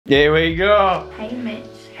Here we go. Hey Mitch.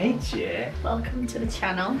 Hey Jay. Welcome to the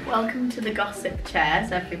channel. Welcome to the gossip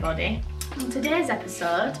chairs, everybody. On today's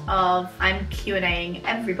episode of I'm Q&Aing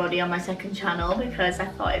everybody on my second channel because I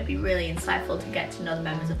thought it'd be really insightful to get to know the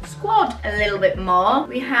members of the squad a little bit more.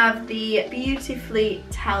 We have the beautifully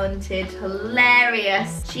talented,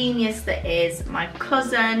 hilarious genius that is my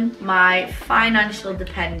cousin, my financial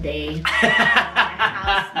dependee, my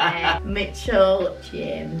housemate, Mitchell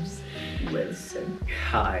James Wilson.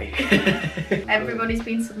 Hi. Everybody's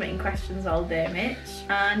been submitting questions all day, Mitch,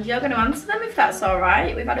 and you're going to answer them if that's all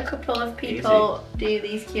right. We've had a couple of people do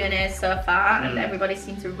these Q&As so far, and everybody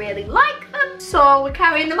seems to really like them, so we're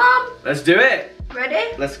carrying them on. Let's do it.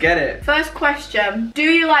 Ready? Let's get it. First question: do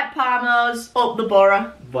you like Parmos up the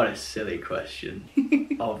borough? What a silly question.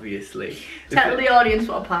 Obviously. Tell the audience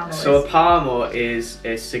what a Parmo is. So a Parmo is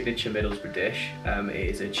a signature Middlesbrough dish. It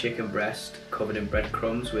is a chicken breast covered in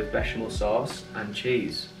breadcrumbs with bechamel sauce and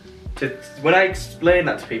cheese. When I explain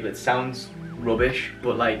that to people, it sounds rubbish,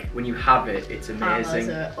 but like when you have it, it's amazing.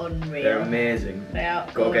 Parmos are unreal. They're amazing. They are.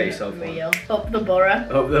 Go get yourself one. one. Up the borough.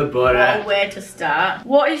 Up the borough. What a way to start.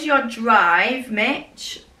 What is your drive,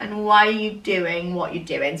 Mitch? And why are you doing what you're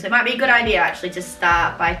doing? So it might be a good idea actually to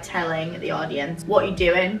start by telling the audience what you're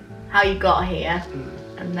doing, how you got here,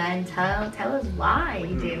 and then tell us why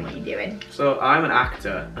you're doing what you're doing. So I'm an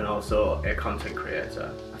actor and also a content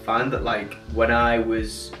creator. I find that like when I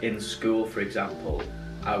was in school, for example,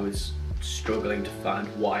 I was struggling to find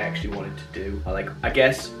what I actually wanted to do, or like I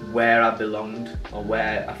guess where I belonged, or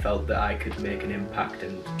where I felt that I could make an impact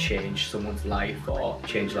and change someone's life or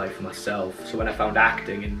change life for myself. So when I found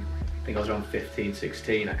acting, and I think I was around 15,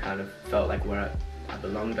 16, I kind of felt like where I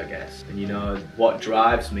belonged, I guess. And you know, what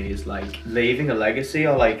drives me is like leaving a legacy,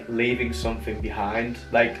 or like leaving something behind.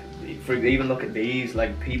 Like even look at these,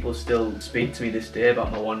 like people still speak to me this day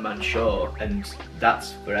about my one-man show, and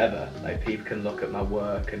that's forever. Like people can look at my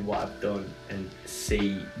work and what I've done and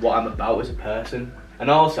see what I'm about as a person. And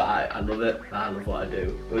also I love it. I love what I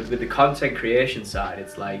do. With the content creation side,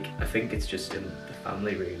 it's like I think it's just in the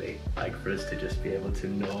family really, like for us to just be able to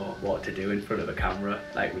know what to do in front of a camera,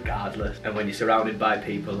 like regardless. And when you're surrounded by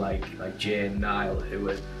people like Jay and Niall who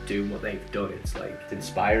are doing what they've done, it's like it's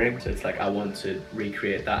inspiring. So it's like I want to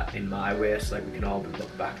recreate that in my way, so like we can all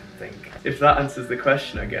look back and think. If that answers the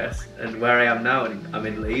question, I guess. And where I am now, and I'm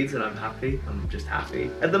in Leeds and I'm happy. I'm just happy.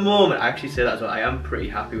 At the moment, I actually say that as well. I am pretty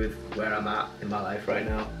happy with where I'm at in my life right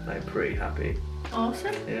now. I'm pretty happy.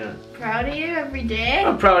 Awesome. Yeah. Proud of you every day.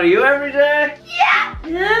 I'm proud of you every day. Yeah.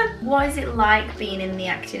 Yeah. What is it like being in the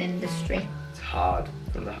acting industry? It's hard.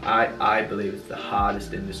 I believe it's the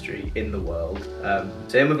hardest industry in the world.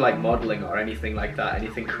 Same with like modelling or anything like that.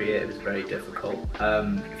 Anything creative is very difficult.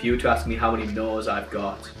 If you were to ask me how many no's I've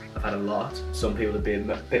got, I've had a lot. Some people have been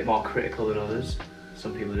a bit more critical than others.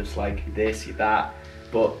 Some people are just like this, that.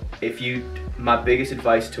 But my biggest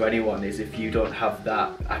advice to anyone is if you don't have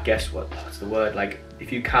that, I guess what's the word, like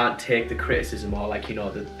if you can't take the criticism or like, you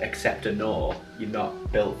know, accept a no, you're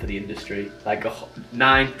not built for the industry. Like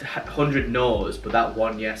 900 no's, but that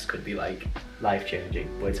one yes could be like life-changing.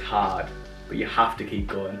 But it's hard, but you have to keep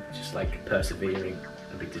going, just like persevering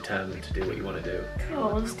and be determined to do what you want to do.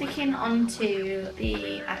 Cool. Sticking on to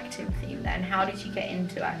the acting theme then, how did you get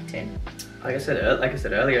into acting? Like I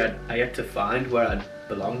said earlier, I had to find where I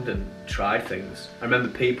belonged and tried things. I remember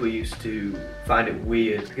people used to find it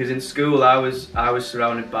weird because in school I was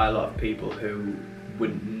surrounded by a lot of people who were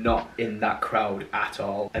not in that crowd at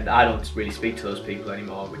all, and I don't really speak to those people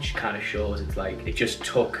anymore, which kind of shows. It's like it just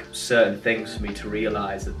took certain things for me to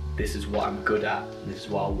realise that this is what I'm good at and this is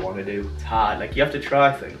what I want to do. It's hard, like you have to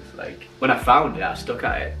try things. Like when I found it, I stuck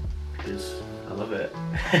at it because I love it.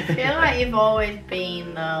 I feel like you've always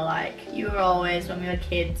been though, like you were always, when we were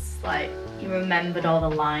kids, like you remembered all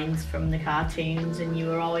the lines from the cartoons and you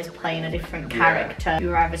were always playing a different character. You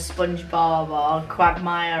were either SpongeBob or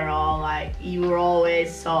Quagmire, or like you were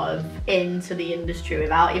always sort of into the industry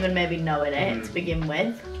without even maybe knowing it to begin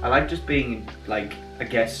with. I like just being like, I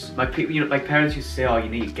guess, my people, you know, like parents used to say, oh, you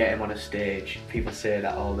need to get him on a stage. People say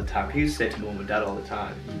that all the time. People used to say it to mum and dad all the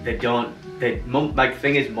time. Like the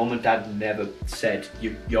thing is, mum and dad never said,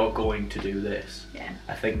 you're going to do this. Yeah.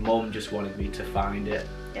 I think mum just wanted me to find it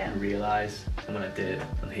and realise, and when I did,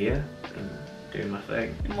 I'm here and doing my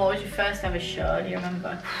thing. And what was your first ever show, do you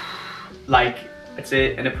remember? Like, I'd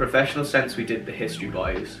say in a professional sense, we did The History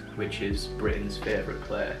Boys, which is Britain's favourite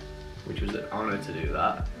play, which was an honour to do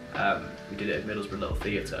that. We did it at Middlesbrough Little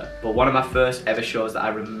Theatre. But one of my first ever shows that I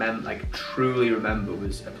remember, like truly remember,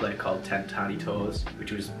 was a play called 10 Tiny Toes,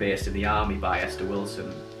 which was based in the army by Esther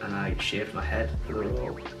Wilson, and I shaved my head for the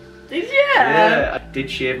role. Did you? Yeah, I did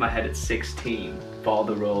shave my head at 16. for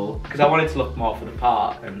the role because I wanted to look more for the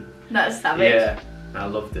part, and That's savage. yeah, I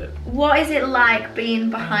loved it. What is it like being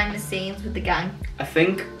behind the scenes with the gang? I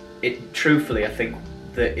think truthfully, I think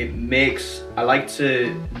that I like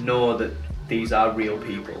to know that these are real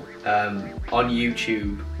people. On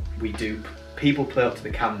YouTube, people play up to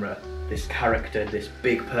the camera, this character, this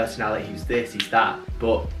big personality, he's this, he's that,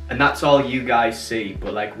 and that's all you guys see,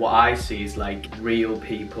 but like what I see is like real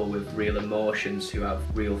people with real emotions who have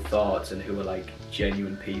real thoughts and who are like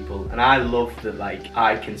genuine people, and I love that like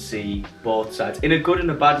I can see both sides in a good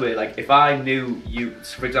and a bad way. Like if I knew you,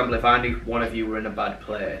 for example, if I knew one of you were in a bad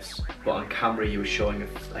place but on camera you were showing a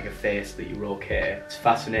face that you were okay, it's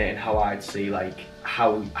fascinating how I'd see like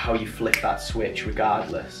how you flip that switch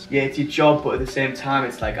regardless. Yeah, it's your job, but at the same time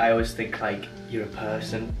it's like I always think like you're a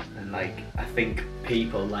person, and like I think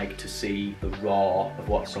people like to see the raw of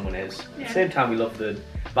what someone is. At the same time we love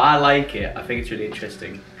but I like it. I think it's really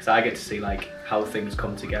interesting because I get to see like how things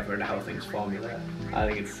come together and how things formulate. I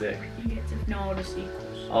think it's sick. You get to know all the secrets.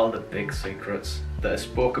 All the big secrets that I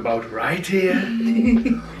spoke about right here,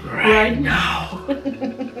 right now.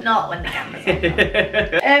 Not when the camera's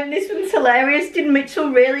on. This one's hilarious. Did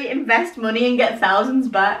Mitchell really invest money and get thousands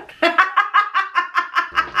back?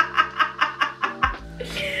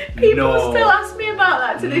 People still ask me about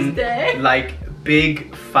that to this day. Like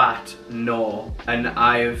big fat no, and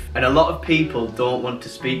a lot of people don't want to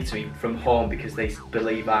speak to me from home because they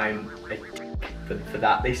believe I'm a dick for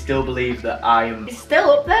that. They still believe that I am. It's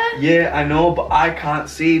still up there. Yeah, I know, but I can't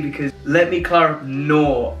see because let me clarify.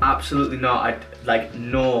 No, absolutely not. No.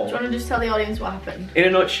 Do you want to just tell the audience what happened? In a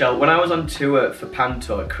nutshell, when I was on tour for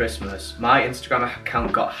Panto at Christmas, my Instagram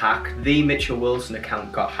account got hacked. The Mitchell Wilson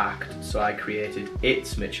account got hacked, so I created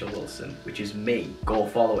It's Mitchell Wilson, which is me. Go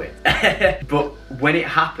follow it. But when it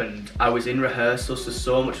happened, I was in rehearsal,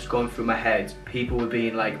 so much was going through my head. People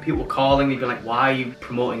were calling me, being like, why are you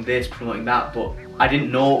promoting this, promoting that? But I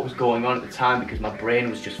didn't know what was going on at the time because my brain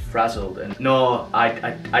was just frazzled. And no,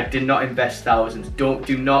 I did not invest thousands.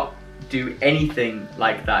 Do not do anything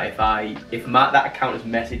like that. If that account has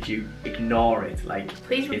messaged you, ignore it. Like,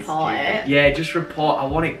 please report it. Yeah, just report. I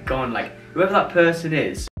want it gone. Like, whoever that person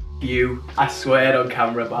is, you, I swear it on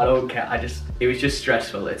camera, but I don't care. It was just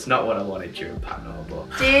stressful. It's not what I wanted during Parmo,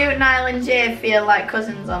 but. Do Niall and Jay feel like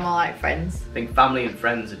cousins or more like friends? I think family and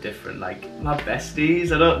friends are different. Like, my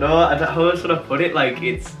besties, I don't know. How else would I put it? Like,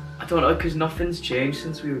 I don't know, because nothing's changed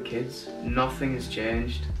since we were kids. Nothing has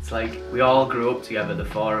changed. It's like, we all grew up together, the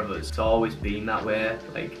four of us. It's always been that way.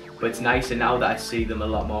 Like, but it's nicer now that I see them a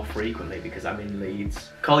lot more frequently because I'm in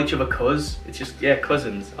Leeds. Call each other cuz. It's just, yeah,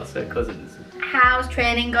 cousins. I'll say cousins. How's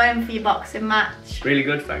training going for your boxing match? Really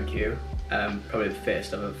good, thank you. Probably the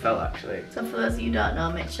fittest I've ever felt, actually. So for those of you who don't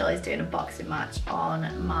know, Mitchell is doing a boxing match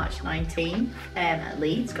on March 19 at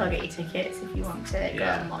Leeds. Go get your tickets if you want to go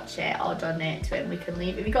and watch it or donate to him. We can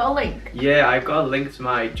leave. Have you got a link? Yeah, I've got a link to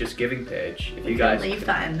my Just Giving page. If you guys leave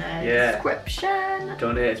that in the description.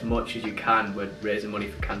 Donate as much as you can. We're raising money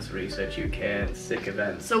for Cancer Research UK and sick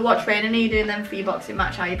events. So what training are you doing then for your boxing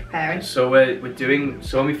match? How are you preparing? So we're doing.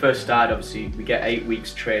 So when we first started, obviously we get 8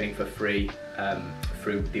 weeks training for free.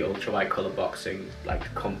 Through the Ultra White Colour Boxing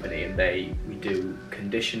company, and we do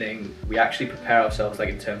conditioning. We actually prepare ourselves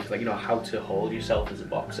in terms of how to hold yourself as a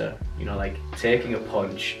boxer. Taking a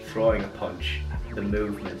punch, throwing a punch, the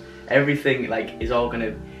movement, everything is all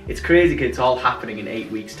gonna. It's crazy because it's all happening in 8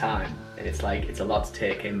 weeks time, and it's a lot to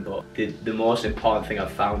take in. But the most important thing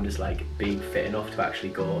I've found is being fit enough to actually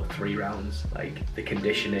go 3 rounds. The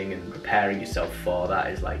conditioning and preparing yourself for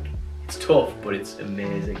that is it's tough, but it's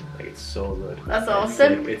amazing. It's so good. That's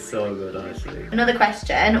awesome. It's so good, honestly. Another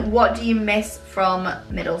question, what do you miss from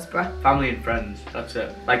Middlesbrough? Family and friends, that's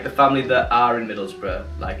it. The family that are in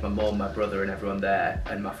Middlesbrough, my mum, my brother and everyone there,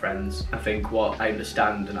 and my friends. I think what I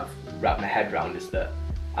understand and I've wrapped my head around is that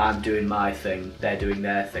I'm doing my thing, they're doing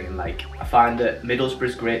their thing, and I find that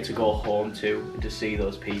Middlesbrough's great to go home to and to see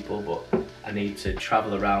those people, but I need to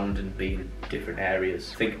travel around and be in different areas.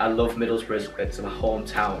 I think I love Middlesbrough, it's my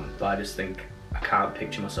hometown, but I just think I can't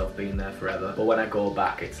picture myself being there forever. But when I go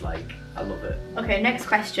back, it's I love it. Okay, next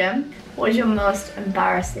question. What is your most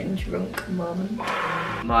embarrassing drunk moment?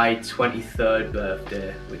 My 23rd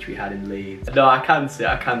birthday, which we had in Leeds. No, I can say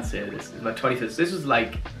this. My 23rd, this was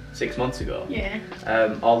 6 months ago. Yeah.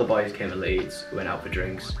 All the boys came to Leeds, we went out for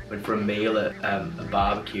drinks, went for a meal at a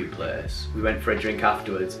barbecue place. We went for a drink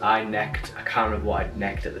afterwards. I can't remember what I'd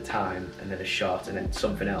necked at the time, and then a shot, and then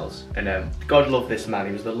something else. And God love this man,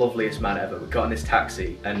 he was the loveliest man ever. We got in this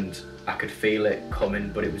taxi, and I could feel it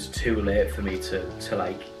coming, but it was too late for me to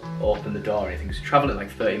open the door or anything. He was travelling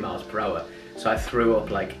 30 miles per hour. So I threw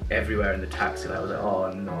up like everywhere in the taxi. And I was like,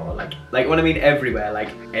 oh no, like when I mean everywhere, like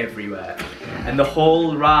everywhere. And the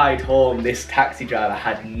whole ride home, this taxi driver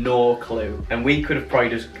had no clue. And we could have probably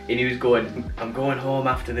just, and he was going, I'm going home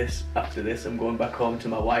after this, I'm going back home to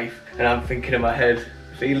my wife. And I'm thinking in my head,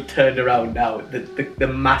 if he turned around now, the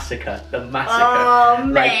massacre. Oh,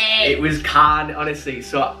 like, mate. it was carnage, honestly.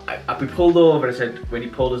 So we pulled over and I said, when he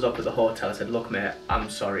pulled us up at the hotel, I said, look mate,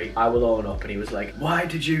 I'm sorry, I will own up. And he was like, why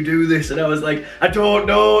did you do this? And I was like, I don't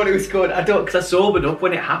know. And he was going, I don't, because I sobered up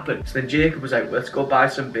when it happened. So then Jacob was like, let's go buy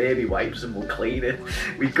some baby wipes and we'll clean it.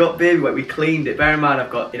 We got baby wipes, we cleaned it. Bear in mind,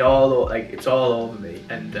 I've got it all, like, it's all over me.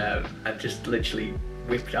 And I just literally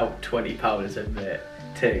whipped out £20 and said, mate,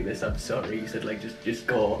 take this, I'm sorry. He said, like, just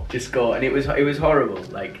go, and it was horrible,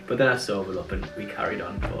 like, but then I sobered up and we carried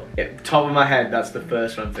on. But top of my head, that's the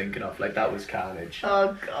first one I'm thinking of, like, that was carnage.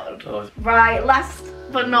 Oh god. Right, last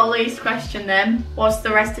but not least question then, what's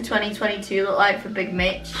the rest of 2022 look like for Big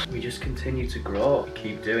Mitch? We just continue to grow,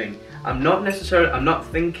 keep doing. I'm not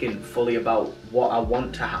thinking fully about what I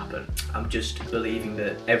want to happen. I'm just believing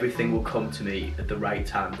that everything will come to me at the right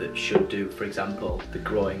time that should do. For example, the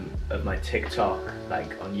growing of my TikTok,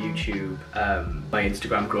 like on YouTube, my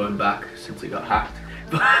Instagram growing back since it got hacked.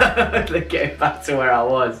 But like, getting back to where I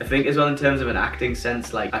was. I think as well in terms of an acting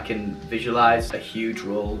sense, like I can visualize a huge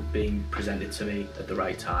role being presented to me at the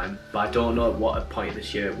right time. But I don't know at what point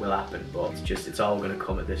this year it will happen, but it's all gonna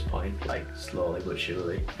come at this point, like slowly but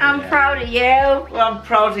surely. I'm proud of you. Well, I'm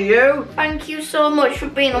proud of you. Thank you so much for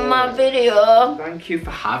being on my video. Thank you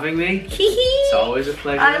for having me. It's always a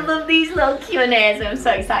pleasure. I love these little Q&As. I'm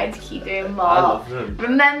so excited to keep doing more. I love them.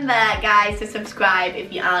 Remember, guys, to subscribe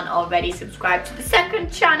if you aren't already subscribed to the second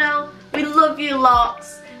channel. We love you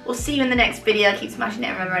lots. We'll see you in the next video. Keep smashing it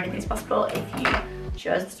and remember anything's possible if you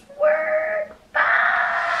just work.